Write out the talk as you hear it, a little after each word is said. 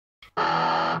Hey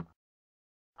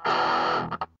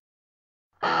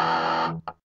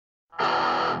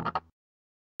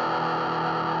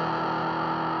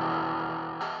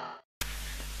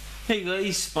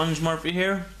guys, Sponge Murphy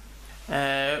here.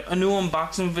 A new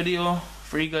unboxing video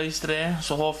for you guys today.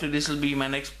 So hopefully this will be my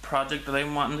next project that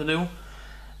I'm wanting to do.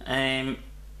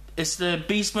 It's the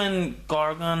Beastmen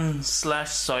Ghorgon /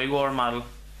 Cygor model.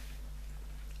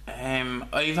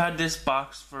 I've had this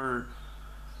box for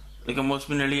like it must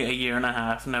be nearly a year and a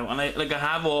half now, and I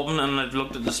have opened and I've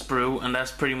looked at the sprue, and that's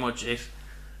pretty much it.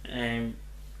 And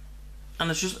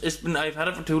I've had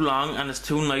it for too long, and it's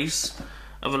too nice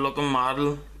of a looking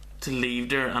model to leave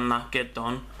there and not get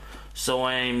done. So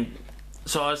I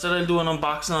said I'll do an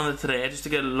unboxing on it today just to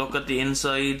get a look at the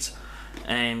insides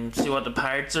and see what the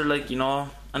parts are like, you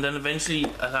know, and then eventually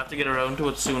I'll have to get around to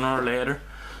it sooner or later.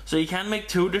 So you can make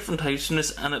two different types from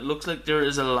this, and it looks like there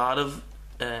is a lot of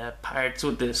parts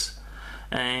with this.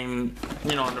 You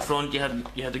know, in the front you had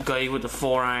the guy with the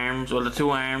 4 arms, well the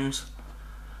 2 arms,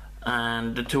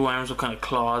 and the 2 arms with kind of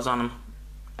claws on them,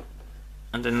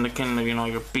 and then the kind of, you know,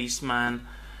 your Beastman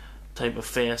type of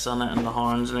face on it and the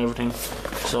horns and everything.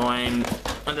 So and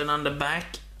then on the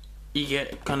back you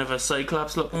get kind of a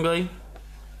Cyclops looking guy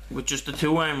with just the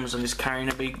 2 arms, and he's carrying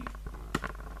a big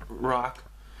rock.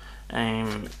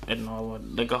 I don't know what,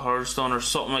 like a Hearthstone or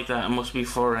something like that. It must be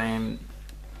for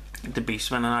the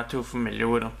Beastmen. I'm not too familiar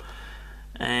with them.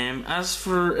 As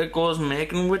for it goes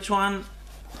making which one,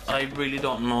 I really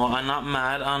don't know. I'm not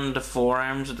mad on the 4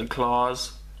 arms with the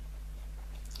claws,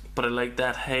 but I like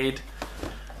that head.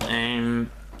 I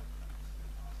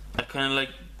kind of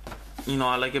like, you know,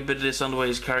 I like a bit of this on the way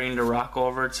he's carrying the rock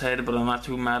over its head, but I'm not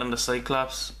too mad on the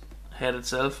Cyclops head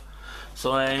itself.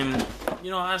 So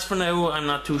you know, as for now, I'm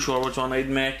not too sure which one I'd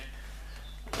make.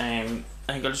 I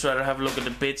think I'll just rather have a look at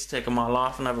the bits, take them all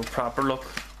off, and have a proper look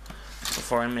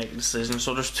before I make a decision.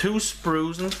 So there's 2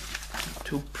 sprues in,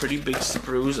 2 pretty big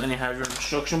sprues, and you have your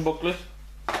instruction booklet.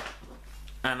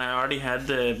 And I already had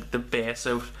the base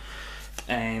out,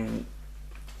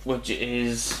 which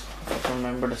is, if I can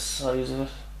remember the size of it,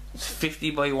 it's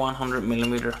 50 by 100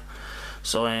 millimeter.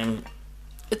 So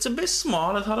it's a bit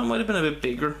small. I thought it might have been a bit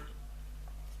bigger,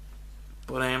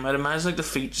 but I'd imagine like the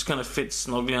feet just kind of fit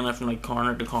snugly on it from like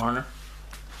corner to corner.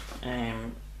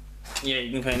 Yeah,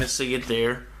 you can kind of see it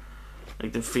there,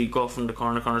 like the feet go from the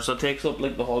corner to corner, so it takes up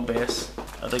like the whole base.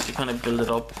 I'd like to kind of build it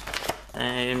up.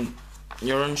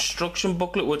 Your instruction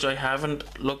booklet, which I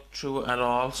haven't looked through at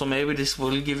all, so maybe this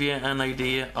will give you an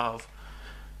idea of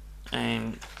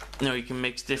you know, you can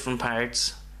mix different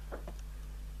parts.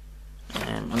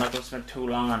 I'm not going to spend too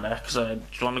long on that because I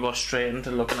just want to go straight into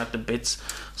looking at the bits.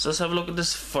 So let's have a look at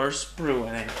this first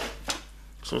sprue.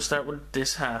 So we'll start with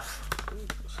this half.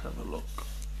 Let's have a look.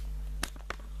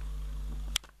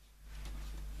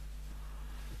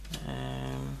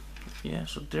 Yeah,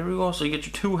 so there we go. So you get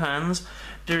your 2 hands.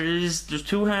 There's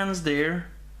 2 hands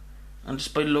there, and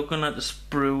just by looking at the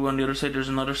sprue on the other side, there's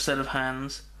another set of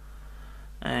hands.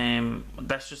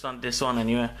 That's just on this one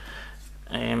anyway.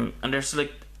 And there's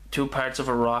like 2 parts of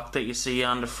a rock that you see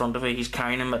on the front of it. He's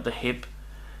carrying him at the hip.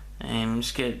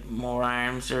 Just get more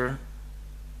arms there.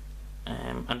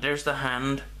 And there's the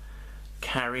hand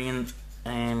carrying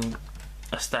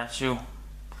a statue.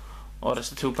 Oh, that's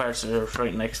the 2 parts that are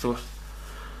right next to it.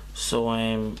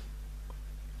 So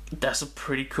that's a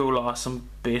pretty cool, awesome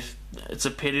bit. It's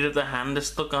a pity that the hand is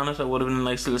stuck on it. It would have been a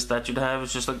nice little statue to have.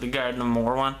 It's just like the Garden of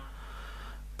Moor one,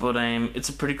 but it's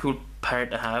a pretty cool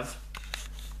part to have.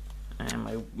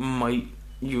 I might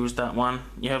use that one.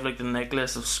 You have like the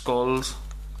necklace of skulls,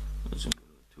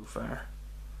 too far,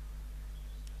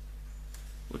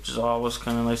 which is always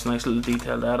kind of nice little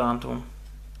detail to add on to them.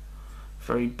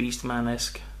 Very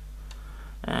Beastman-esque.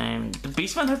 The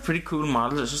Beastmen have pretty cool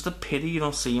models. It's just a pity you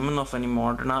don't see them enough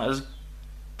anymore. They're not as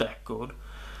that good.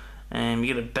 You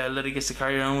get a bell that he gets to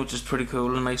carry around, which is pretty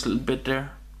cool. A nice little bit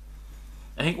there.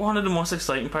 I think one of the most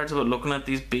exciting parts about looking at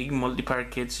these big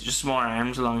multi-part kits, just more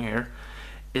arms along here,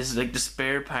 is like the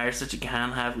spare parts that you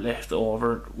can have left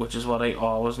over, which is what I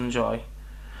always enjoy.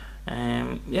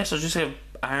 Yeah, so just have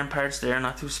arm parts there,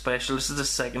 not too special. This is the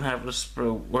second half of the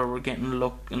sprue where we're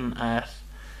looking at.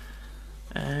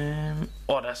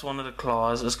 Oh, that's one of the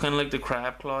claws. It's kind of like the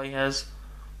crab claw he has.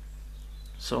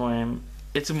 So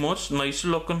it's a much nicer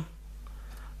looking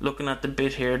at the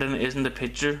bit here than it is in the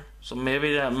picture. So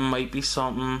maybe that might be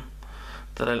something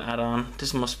that I'll add on.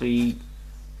 This must be,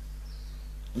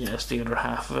 yeah, it's the other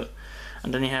half of it.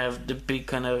 And then you have the big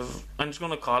kind of, I'm just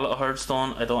going to call it a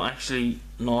Hearthstone. I don't actually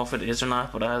know if it is or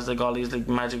not, but it has like all these like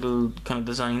magical kind of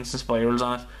designs and spirals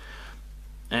on it.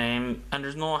 and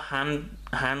there's no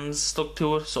hands stuck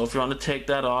to it, so if you want to take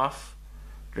that off,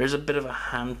 there's a bit of a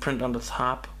handprint on the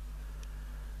top.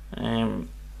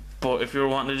 But if you're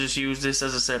wanting to just use this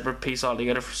as a separate piece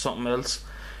altogether for something else,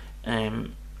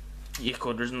 you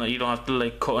could. You don't have to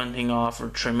like cut anything off or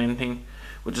trim anything,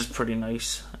 which is pretty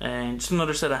nice. And just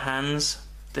another set of hands.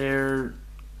 They're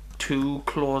 2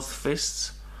 closed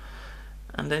fists,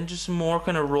 and then just more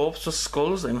kind of ropes with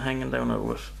skulls and hanging down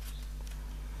over it.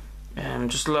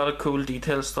 Just a lot of cool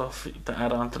detail stuff to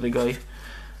add on to the guy.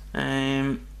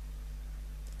 And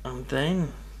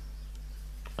then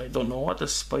I don't know what the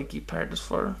spiky part is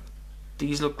for.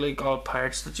 These look like all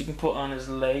parts that you can put on his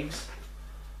legs.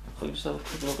 So just have a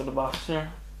quick look at the box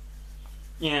here.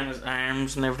 Yeah, and his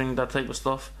arms and everything, that type of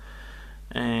stuff.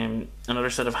 Another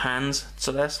set of hands.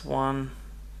 So that's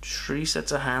 3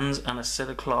 sets of hands and a set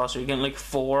of claws. So you're getting like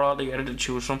 4 altogether to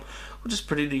choose from, which is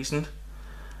pretty decent.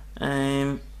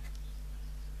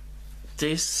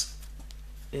 This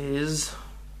is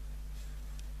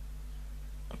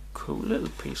a cool little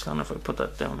piece. I don't know if I put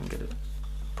that down and get it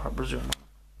proper zoom.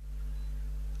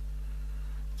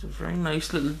 It's a very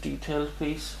nice little detailed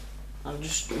piece. I'm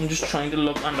just trying to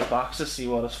look on the box to see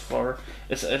what it's for.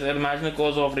 I'd imagine it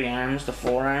goes over the arms, the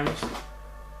forearms,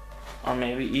 or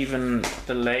maybe even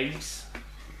the legs.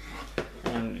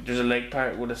 And there's a leg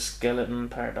part with a skeleton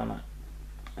part on it.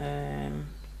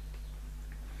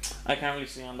 I can't really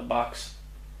see on the box,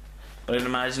 but I'd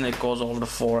imagine it goes over the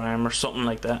forearm or something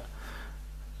like that.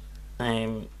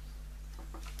 I'd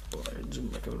zoom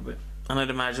back out a bit, and I'd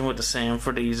imagine with the same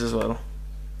for these as well.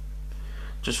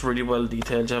 Just really well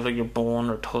detailed. You have like your bone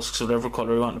or tusks, whatever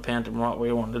colour you want to paint them, what way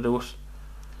you want to do it.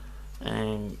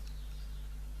 And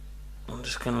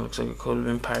this kind of looks like it could have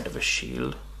been part of a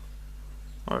shield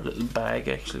or a little bag.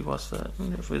 Actually, what's that?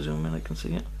 If we zoom in, I can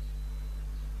see it.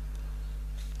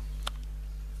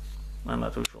 I'm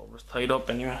not too sure, but it's tied up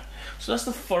anyway. So that's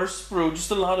the first sprue. Just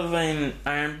a lot of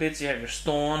iron bits. You have your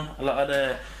stone, a lot of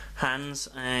the hands.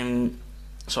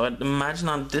 So I'd imagine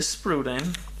on this sprue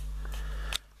then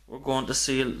we're going to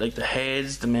see like the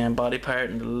heads, the main body part,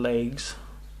 and the legs.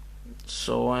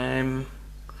 So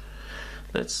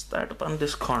let's start up on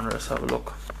this corner. Let's have a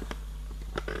look.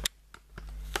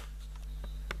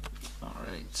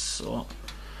 Alright, so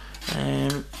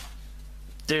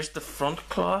there's the front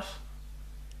cloth.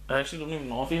 I actually don't even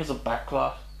know if he has a back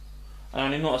cloth. I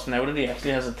only noticed now that he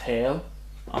actually has a tail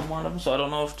on one of them, so I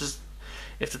don't know if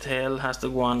the tail has to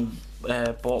go on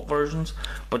both versions.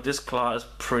 But this claw is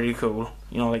pretty cool.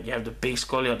 You know, like you have the big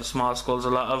skull, you have the small skulls, a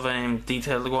lot of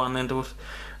detail to go on into it,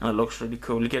 and it looks really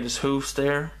cool. You get his hoofs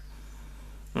there,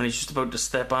 and he's just about to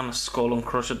step on a skull and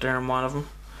crush it there in one of them.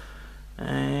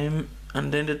 And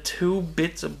then the 2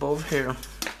 bits above here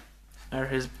are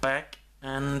his back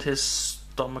and his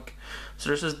stomach. So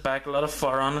there's his back, a lot of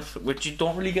fur on it, which you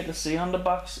don't really get to see on the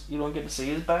box. You don't get to see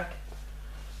his back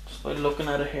just by looking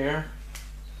at it here.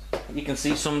 You can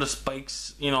see some of the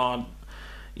spikes, you know,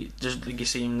 just like you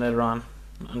see them later on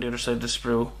the other side of the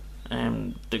sprue.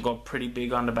 They got pretty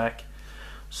big on the back.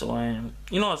 So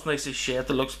you know, it's nicely shaped.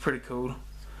 It looks pretty cool.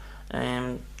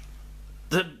 The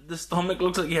stomach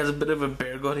looks like he has a bit of a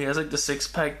bear gut. He has like the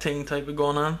 6-pack thing type of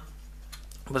going on,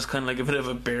 but it's kind of like a bit of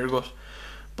a bear gut.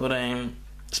 But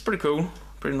it's pretty cool,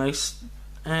 pretty nice.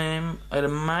 I'd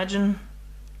imagine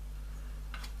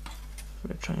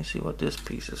we're trying to see what this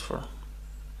piece is for.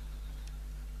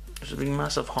 There's a big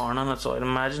massive horn on it, so I'd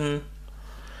imagine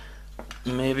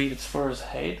maybe it's for his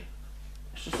head.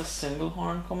 It's just a single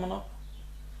horn coming up.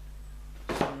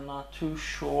 I'm not too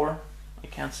sure. I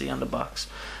can't see on the box.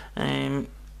 And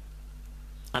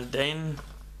then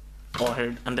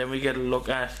we get a look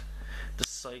at the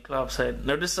Cyclops head.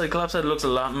 Now this Cyclops head looks a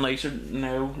lot nicer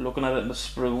now looking at it in the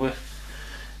sprue with.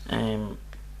 I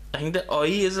think the eye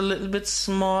is a little bit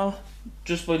small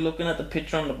just by looking at the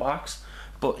picture on the box,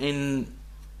 but in,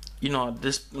 you know,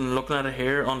 this, looking at it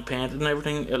here unpainted and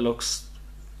everything, it looks,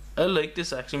 I like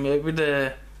this actually.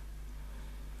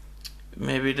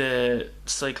 Maybe the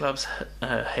Cyclops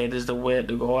head is the way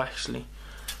to go actually.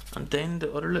 And then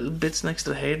the other little bits next to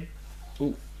the head,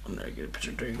 oh, there, I get a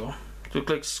picture, there you go. They look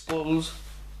like skulls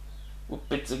with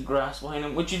bits of grass behind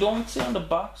them, which you don't see on the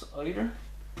box either.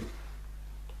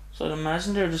 So I'd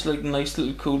imagine they're just like nice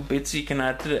little cool bits you can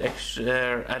add to the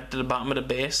extra, add to the bottom of the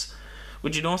base,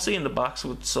 which you don't see in the box.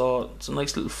 So it's a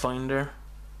nice little find there.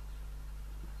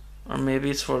 Or maybe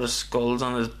it's for the skulls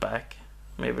on his back.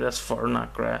 Maybe that's fur,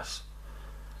 not grass.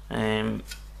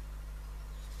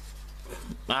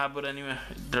 But anyway,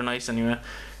 they're nice anyway.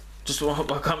 Just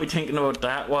what got me thinking about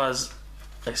that was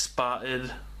I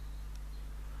spotted,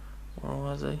 where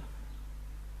was I?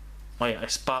 Oh yeah, I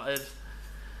spotted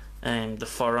the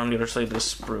fur on the other side of the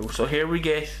sprue. So here we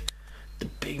get the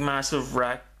big massive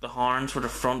rack, the horns for the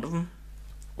front of them,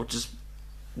 which is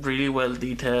really well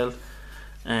detailed.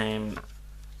 You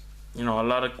know, a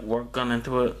lot of work gone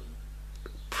into it.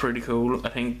 Pretty cool. I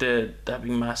think that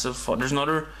big massive there's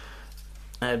another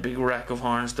big rack of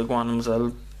horns to go on them as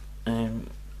well,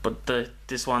 but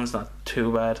this one's not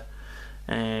too bad.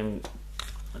 I'll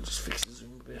just fix the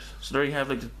zoom a bit. So there you have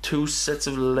like the two sets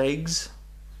of legs,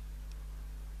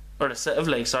 or the set of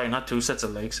legs, sorry, not two sets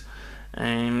of legs.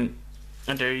 And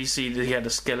there you see that he had the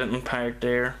skeleton part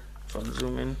there, if I'll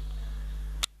zoom in,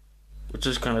 which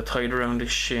is kind of tied around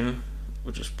his shin,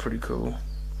 which is pretty cool.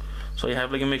 So you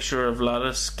have like a mixture of a lot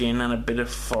of skin and a bit of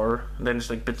fur, and then it's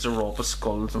like bits of rope with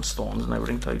skulls and stones and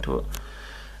everything tied to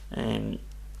it,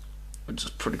 which is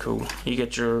pretty cool. You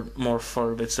get your more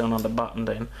fur bits down on the bottom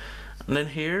then. And then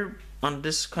here on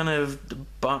this kind of the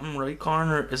bottom right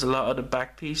corner is a lot of the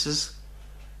back pieces.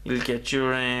 You'll get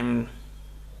your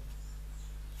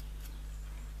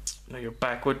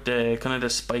back with the kind of the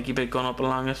spiky bit going up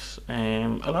along it.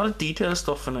 A lot of detail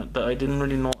stuff in it that I didn't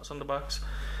really notice on the box.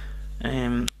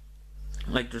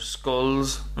 Like there's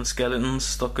skulls and skeletons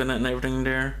stuck in it and everything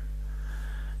there.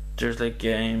 There's like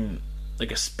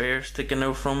a spear sticking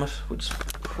out from it, which is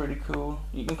pretty cool.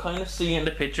 You can kind of see in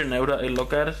the picture now that I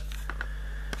look at it.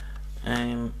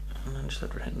 And then just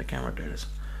after hitting the camera, there it is.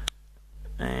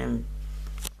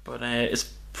 But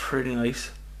it's pretty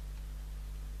nice.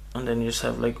 And then you just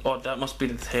have like, oh, that must be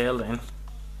the tail then,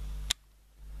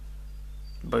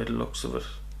 by the looks of it.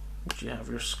 But you have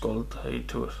your skull tied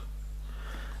to it.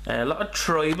 A lot of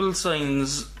tribal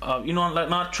signs, you know, like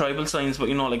not tribal signs, but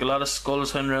you know, like a lot of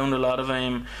skulls hanging around, a lot of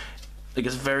like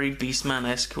it's very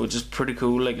Beastman-esque, which is pretty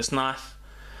cool. Like it's not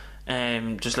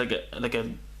just like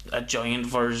a giant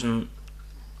version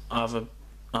of a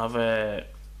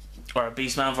or a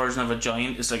Beastman version of a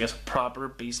giant. It's like a proper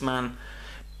Beastman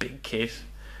big kit.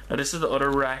 Now this is the other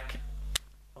rack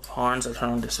of horns. I'll turn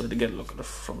on this way to get a look at the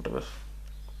front of it,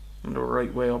 and the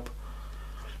right way up.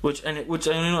 Which I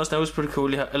only noticed now is pretty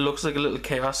cool. It looks like a little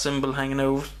chaos symbol hanging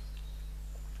out.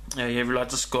 You have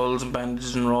lots of skulls and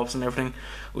bandages and ropes and everything,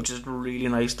 which is really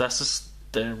nice. That's just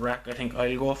the rack I think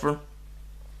I'll go for.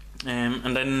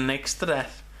 And then next to that,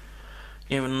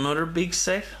 you have another big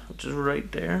set, which is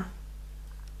right there.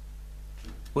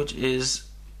 Which is,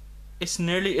 it's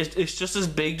just as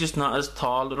big, just not as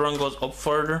tall. The other one goes up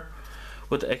further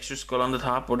with the extra skull on the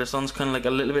top, but this one's kind of like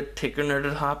a little bit thicker near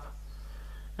the top.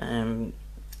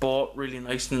 Both really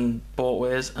nice in both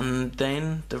ways. And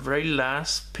then the very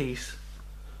last piece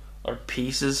or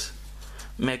pieces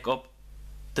make up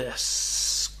the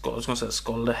skull. I was going to say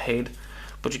skull, the head,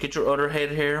 but you get your other head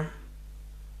here,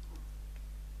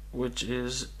 which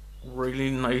is really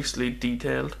nicely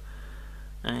detailed.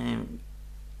 And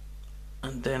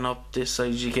then up this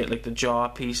side you get like the jaw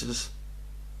pieces,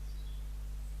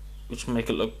 which make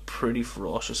it look pretty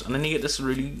ferocious. And then you get this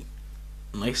really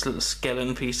nice little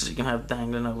skeleton pieces you can have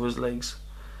dangling out of his legs.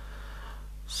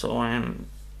 So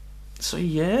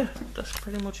yeah, that's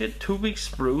pretty much it. 2 big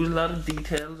sprues, a lot of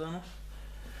details on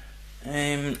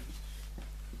it.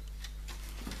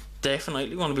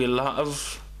 Definitely going to be a lot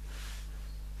of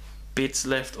bits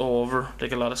left over,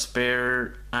 like a lot of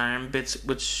spare arm bits,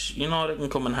 which you know they can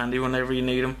come in handy whenever you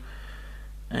need them.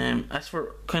 As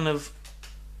for kind of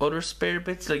other spare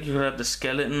bits, like you have the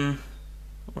skeleton,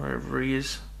 wherever he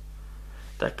is,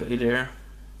 that guy there,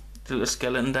 the little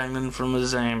skeleton dangling from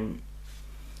his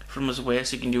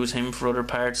waist. You can use him for other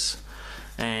parts.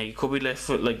 You could be left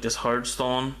with like this hard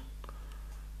stone,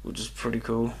 which is pretty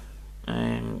cool.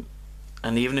 And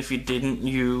even if you didn't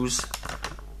use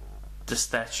the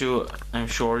statue, I'm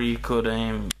sure you could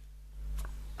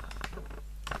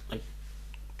like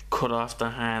cut off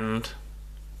the hand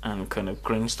and kind of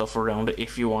green stuff around it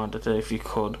if you wanted to, if you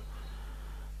could.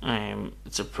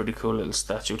 It's a pretty cool little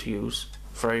statue to use.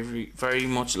 Very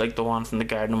much like the one from the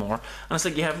Garden of Moor. And it's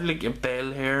like you have like a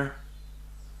bell here,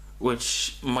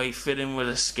 which might fit in with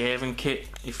a Skaven kit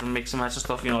if you mix and match and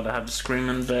stuff, you know, to have the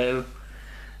screaming bell.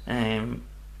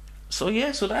 So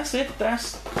yeah, so that's it.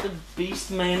 That's the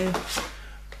Beastmen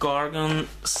Ghorgon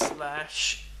 /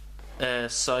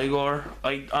 Cygor.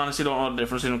 I honestly don't know the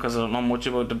difference in them because I don't know much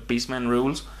about the Beastmen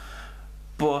rules.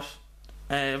 But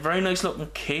very nice looking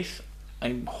kit.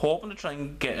 I'm hoping to try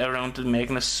and get around to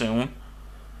making it soon.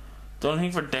 The only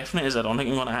thing for definite is I don't think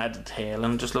I'm going to add the tail.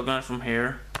 I'm just looking at it from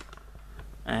here.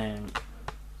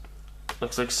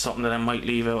 Looks like something that I might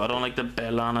leave out. I don't like the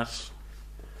bell on it.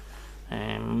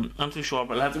 I'm not too sure,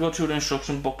 but I'll have to go through the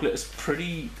instruction booklet. It's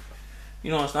pretty,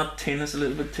 you know, it's not thin, it's a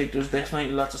little bit thick. There's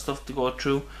definitely lots of stuff to go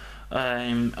through.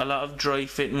 A lot of dry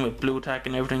fitting with blue tack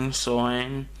and everything. So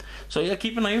yeah,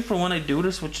 keep an eye out for when I do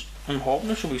this, which I'm hoping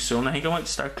it should be soon. I think I might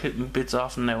start clipping bits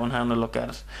off now and having a look at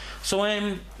it. So let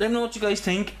me know what you guys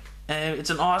think. It's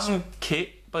an awesome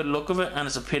kit by the look of it, and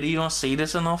it's a pity you don't see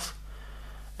this enough.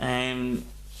 Yeah,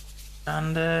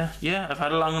 I've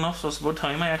had it long enough, so it's about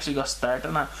time I actually got started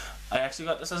on it. I actually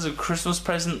got this as a Christmas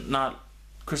present, not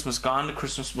Christmas gone, the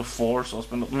Christmas before, so it's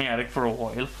been up in my attic for a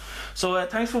while. So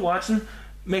thanks for watching.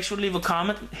 Make sure to leave a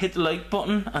comment, hit the like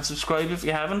button, and subscribe if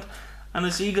you haven't. And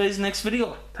I'll see you guys next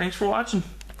video. Thanks for watching.